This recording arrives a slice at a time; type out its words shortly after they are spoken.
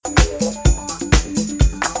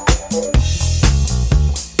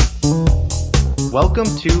Welcome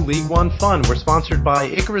to League One Fun. We're sponsored by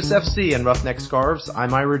Icarus FC and Roughneck Scarves.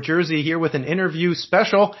 I'm Ira Jersey here with an interview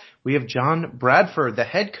special. We have John Bradford, the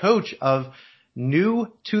head coach of new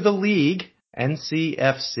to the league,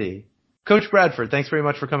 NCFC. Coach Bradford, thanks very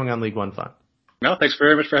much for coming on League One Fun. No, thanks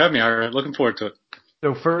very much for having me, Ira. Looking forward to it.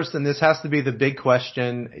 So first, and this has to be the big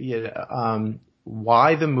question,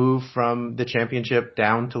 why the move from the championship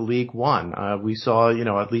down to League One? We saw,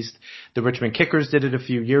 at least the Richmond Kickers did it a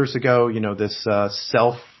few years ago, this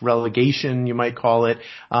self-relegation, you might call it.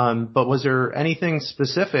 But was there anything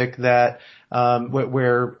specific that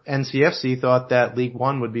where NCFC thought that League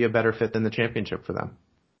One would be a better fit than the championship for them?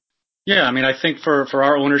 Yeah, I think for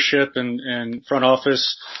our ownership and front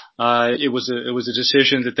office, it was a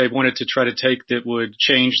decision that they wanted to try to take that would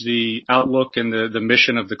change the outlook and the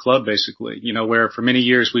mission of the club, basically. Where for many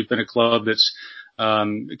years we've been a club that's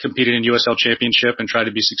competed in USL Championship and tried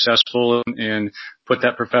to be successful and put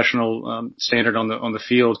that professional standard on the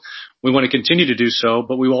field. We want to continue to do so,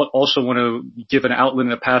 but we also want to give an outlet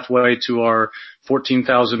and a pathway to our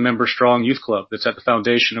 14,000 member strong youth club that's at the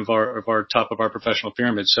foundation of our top of our professional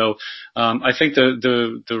pyramid. So I think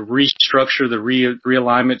the restructure, the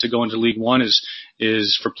realignment to go into League One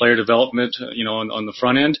is for player development, on the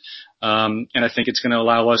front end. And I think it's going to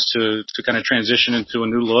allow us to kind of transition into a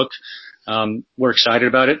new look. We're excited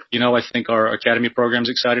about it. I think our academy program's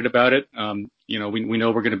excited about it. We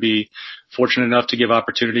know we're going to be fortunate enough to give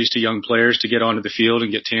opportunities to young players to get onto the field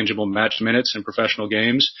and get tangible match minutes in professional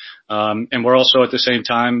games. And we're also at the same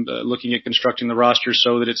time looking at constructing the roster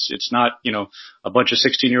so that it's not, a bunch of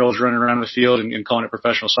 16-year-olds running around the field and calling it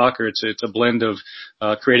professional soccer. It's a blend of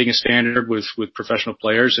creating a standard with professional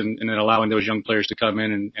players and then allowing those young players to come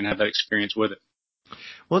in and have that experience with it.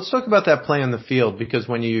 Well, let's talk about that play on the field, because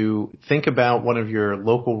when you think about one of your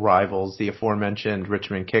local rivals, the aforementioned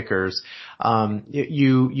Richmond Kickers,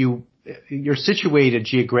 you're situated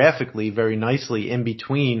geographically very nicely in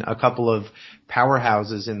between a couple of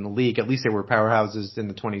powerhouses in the league. At least they were powerhouses in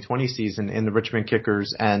the 2020 season in the Richmond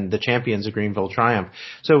Kickers and the champions of Greenville Triumph.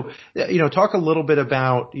 So, talk a little bit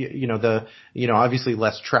about, obviously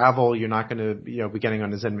less travel. You're not going to, be getting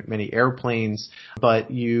on as many airplanes, but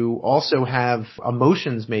you also have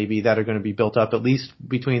emotions maybe that are going to be built up, at least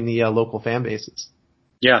between the local fan bases.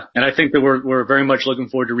 Yeah, and I think that we're very much looking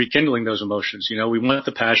forward to rekindling those emotions. We want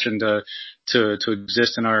the passion to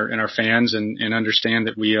exist in our fans and understand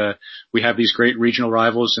that we have these great regional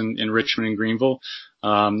rivals in Richmond and Greenville.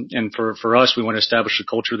 And for us, we want to establish a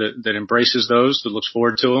culture that embraces those, that looks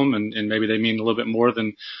forward to them, and maybe they mean a little bit more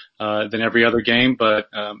than every other game. But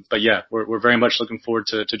yeah, we're very much looking forward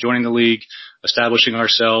to joining the league, establishing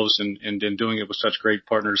ourselves, and doing it with such great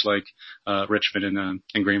partners like Richmond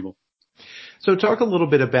and Greenville. So talk a little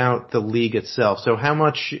bit about the league itself. So how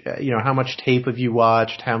much tape have you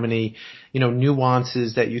watched? How many,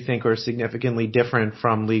 nuances that you think are significantly different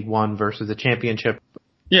from League One versus the championship?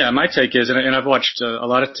 Yeah, my take is, and I've watched a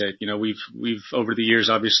lot of tape. We've over the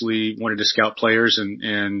years obviously wanted to scout players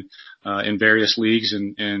and in various leagues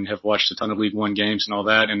and have watched a ton of League One games and all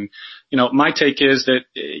that. And, my take is that,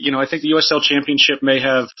 I think the USL Championship may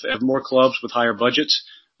have more clubs with higher budgets.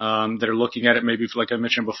 That are looking at it maybe, like I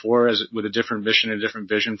mentioned before, as with a different mission and a different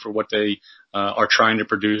vision for what they are trying to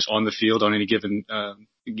produce on the field on any given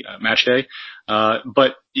match day.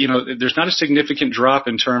 But there's not a significant drop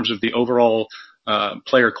in terms of the overall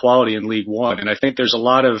player quality in League One. And I think there's a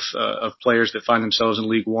lot of players that find themselves in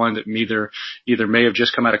League One that either may have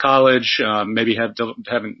just come out of college, maybe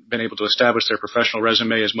haven't been able to establish their professional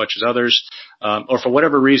resume as much as others, or for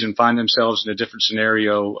whatever reason find themselves in a different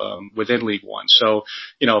scenario within League One. So,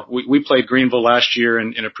 we played Greenville last year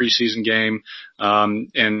in a preseason game,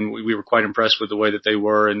 and we were quite impressed with the way that they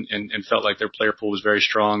were and felt like their player pool was very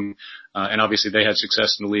strong. And obviously they had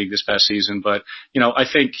success in the league this past season. But, I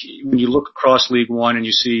think when you look across League One and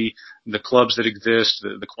you see the clubs that exist,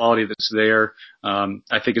 the quality that's there,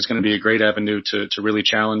 I think it's going to be a great avenue to really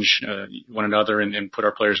challenge one another and put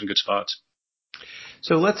our players in good spots.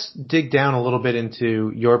 So let's dig down a little bit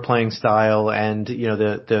into your playing style and,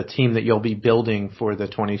 the team that you'll be building for the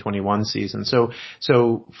 2021 season. So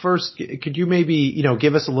first, could you maybe,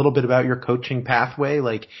 give us a little bit about your coaching pathway,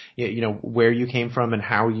 like, where you came from and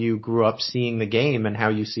how you grew up seeing the game and how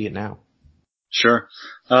you see it now? Sure.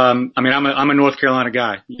 I'm a North Carolina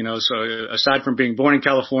guy, so aside from being born in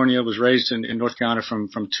California, was raised in North Carolina from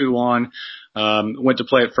 2 on, went to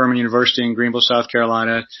play at Furman University in Greenville, South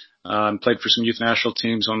Carolina. Played for some youth national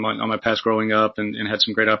teams on my path growing up and had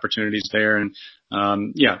some great opportunities there. And,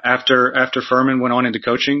 after Furman went on into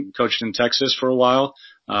coaching, coached in Texas for a while.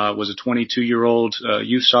 was a 22-year-old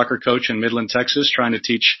youth soccer coach in Midland, Texas, trying to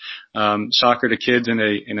teach soccer to kids in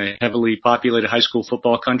a heavily populated high school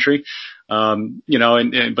football country.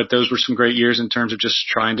 But those were some great years in terms of just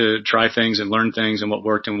trying to try things and learn things and what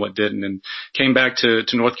worked and what didn't, and came back to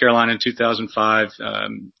North Carolina in 2005,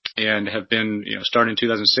 and have been, starting in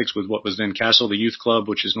 2006 with what was then Castle, the youth club,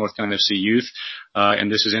 which is North Carolina FC Youth.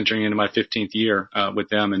 And this is entering into my 15th year, with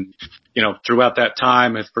them. And, throughout that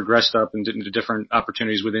time I've progressed up into different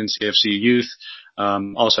opportunities within CFC Youth.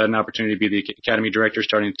 Also had an opportunity to be the academy director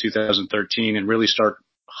starting in 2013 and really start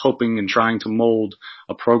hoping and trying to mold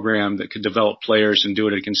a program that could develop players and do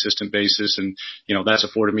it at a consistent basis. And, that's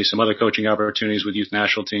afforded me some other coaching opportunities with youth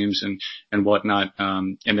national teams and whatnot.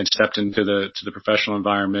 And then stepped into the professional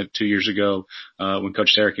environment 2 years ago, when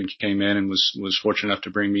Coach Sarachan came in and was fortunate enough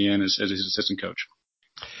to bring me in as his assistant coach.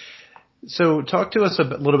 So talk to us a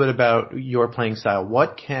little bit about your playing style.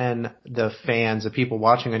 What can the fans, the people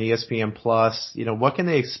watching on ESPN Plus, what can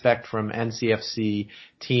they expect from NCFC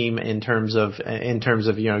team in terms of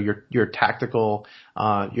your tactical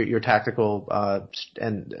and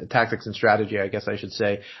tactics and strategy, I guess I should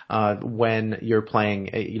say, when you're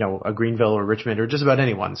playing a Greenville or Richmond or just about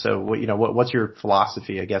anyone. So what's your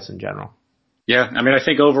philosophy, I guess, in general? Yeah, I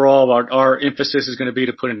think overall our emphasis is going to be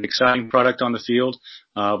to put an exciting product on the field.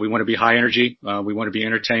 We want to be high energy. We want to be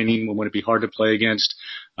entertaining. We want to be hard to play against.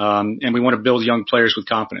 And we want to build young players with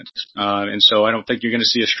confidence. And so I don't think you're going to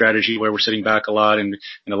see a strategy where we're sitting back a lot and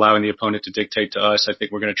allowing the opponent to dictate to us. I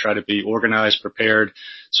think we're going to try to be organized, prepared,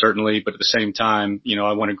 certainly, but at the same time,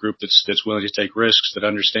 I want a group that's willing to take risks, that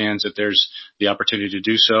understands that there's the opportunity to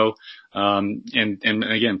do so. And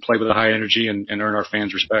again, play with a high energy and earn our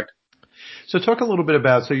fans' respect. So talk a little bit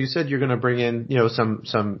about, so you said you're going to bring in,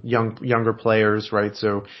 some younger players, right?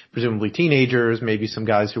 So presumably teenagers, maybe some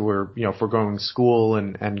guys who are, foregoing school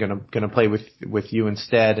and going to play with you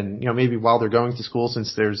instead. And, maybe while they're going to school,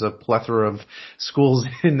 since there's a plethora of schools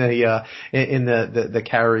in the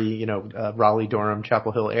Cary, Raleigh, Durham,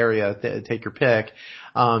 Chapel Hill area, take your pick.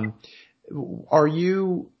 Are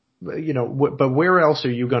you, but where else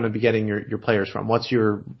are you going to be getting your players from? What's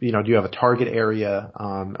your, do you have a target area,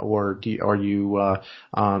 or are you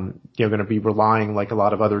going to be relying, like a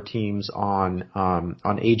lot of other teams,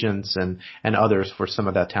 on agents and others for some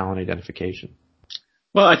of that talent identification?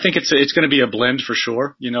 Well, I think it's going to be a blend for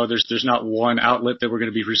sure. There's not one outlet that we're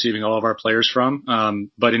going to be receiving all of our players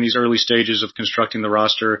from. But in these early stages of constructing the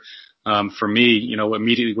roster, for me,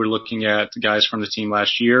 immediately we're looking at the guys from the team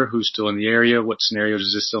last year who's still in the area. What scenario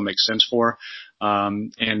does this still make sense for?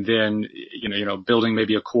 And then, building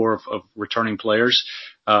maybe a core of returning players,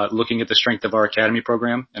 looking at the strength of our academy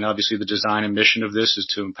program. And obviously the design and mission of this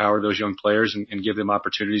is to empower those young players and give them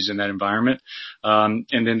opportunities in that environment. And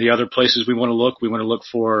then the other places we want to look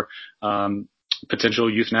for,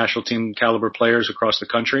 potential youth national team caliber players across the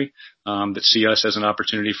country, that see us as an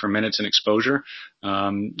opportunity for minutes and exposure,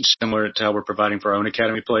 similar to how we're providing for our own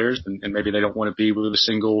academy players. And maybe they don't want to be with a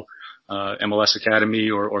single MLS academy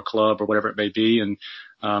or club or whatever it may be. And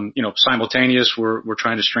simultaneous, we're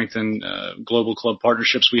trying to strengthen global club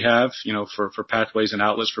partnerships we have, for pathways and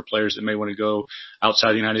outlets for players that may want to go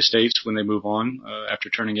outside the United States when they move on after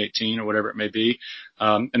turning 18 or whatever it may be.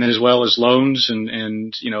 And then as well as loans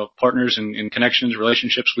and partners and connections,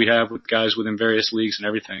 relationships we have with guys within various leagues and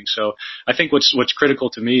everything. So I think what's critical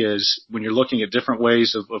to me is when you're looking at different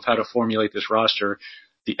ways of how to formulate this roster,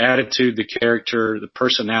 the attitude, the character, the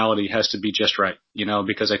personality has to be just right,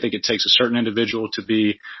 because I think it takes a certain individual to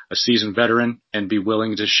be a seasoned veteran and be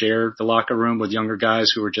willing to share the locker room with younger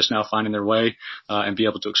guys who are just now finding their way, and be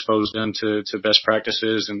able to expose them to best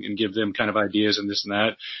practices and give them kind of ideas and this and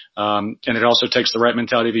that. And it also takes the right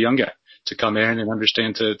mentality of a young guy to come in and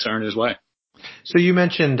understand to earn his way. So you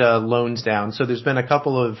mentioned loans down. So there's been a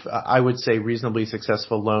couple of, I would say, reasonably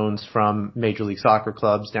successful loans from Major League Soccer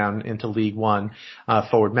clubs down into League One.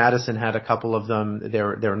 Forward Madison had a couple of them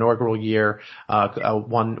their inaugural year,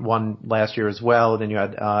 one last year as well. Then you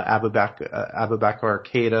had Abubakar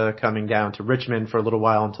Keita coming down to Richmond for a little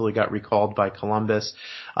while until he got recalled by Columbus.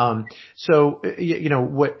 So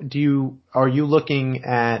are you looking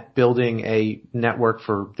at building a network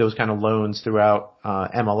for those kind of loans throughout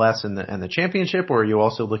MLS and the championship, or are you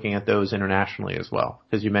also looking at those internationally as well?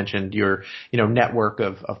 Because you mentioned your network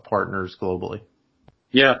of partners globally.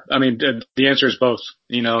 Yeah, the answer is both.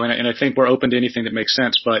 and I think we're open to anything that makes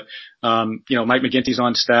sense. But, Mike McGinty's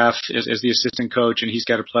on staff as the assistant coach, and he's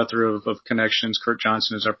got a plethora of connections. Kurt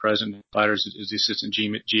Johnson is our president. Spiders is the assistant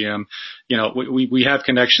GM. We have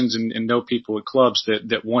connections and know people at clubs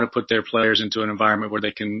that want to put their players into an environment where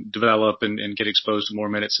they can develop and get exposed to more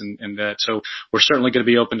minutes and that. So we're certainly going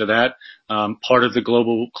to be open to that. Part of the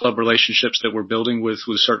global club relationships that we're building with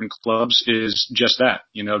certain clubs is just that.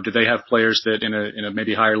 Do they have players that in a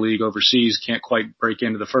maybe higher league overseas can't quite break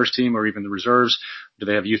into the first team or even the reserves? Do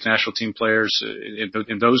they have youth national team players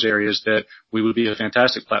in those areas that we would be a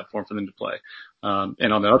fantastic platform for them to play?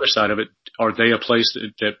 And on the other side of it, are they a place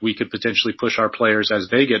that we could potentially push our players as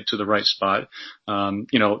they get to the right spot?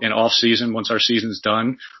 In off season, once our season's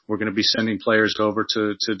done, we're going to be sending players over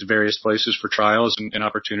to various places for trials and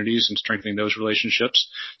opportunities and strengthening those relationships.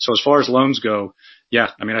 So as far as loans go,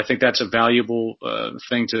 yeah, I think that's a valuable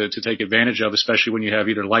thing to take advantage of, especially when you have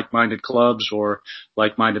either like-minded clubs or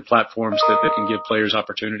like-minded platforms that can give players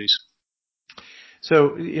opportunities.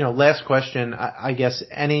 So, last question, I guess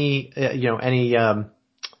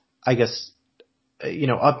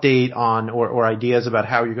update on or ideas about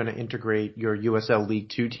how you're going to integrate your USL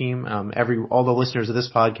League 2 team. All the listeners of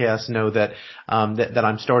this podcast know that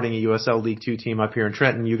I'm starting a USL League 2 team up here in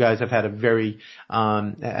Trenton. You guys have had a very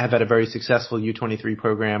successful U23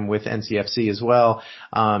 program with NCFC as well.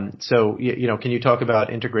 So, can you talk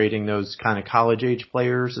about integrating those kind of college age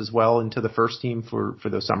players as well into the first team for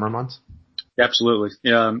those summer months? Absolutely.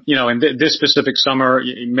 And this specific summer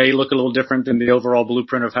it may look a little different than the overall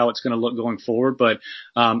blueprint of how it's going to look going forward. But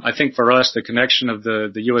I think for us, the connection of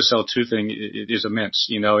the USL 2 thing is immense,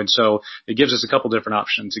 and so it gives us a couple different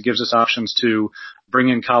options. It gives us options to bring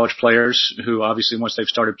in college players who obviously once they've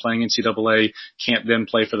started playing NCAA can't then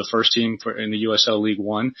play for the first team in the USL League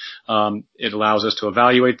 1. It allows us to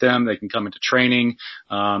evaluate them. They can come into training.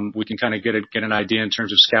 We can kind of get an idea in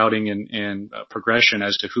terms of scouting and progression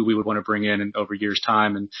as to who we would want to bring in over years'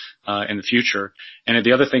 time and in the future. And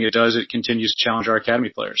the other thing it does, it continues to challenge our academy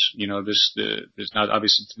players. This not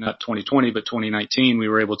obviously not 2020, but 2019, we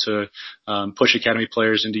were able to push academy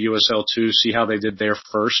players into USL 2, see how they did there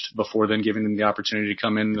first before then giving them the opportunity to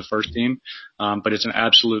come in the first team. But it's an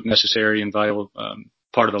absolute necessary and vital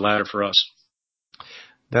part of the ladder for us.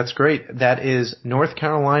 That's great. That is North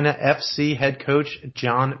Carolina FC head coach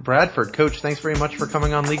John Bradford. Coach, thanks very much for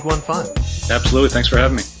coming on League One Fun. Absolutely. Thanks for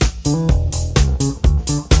having me.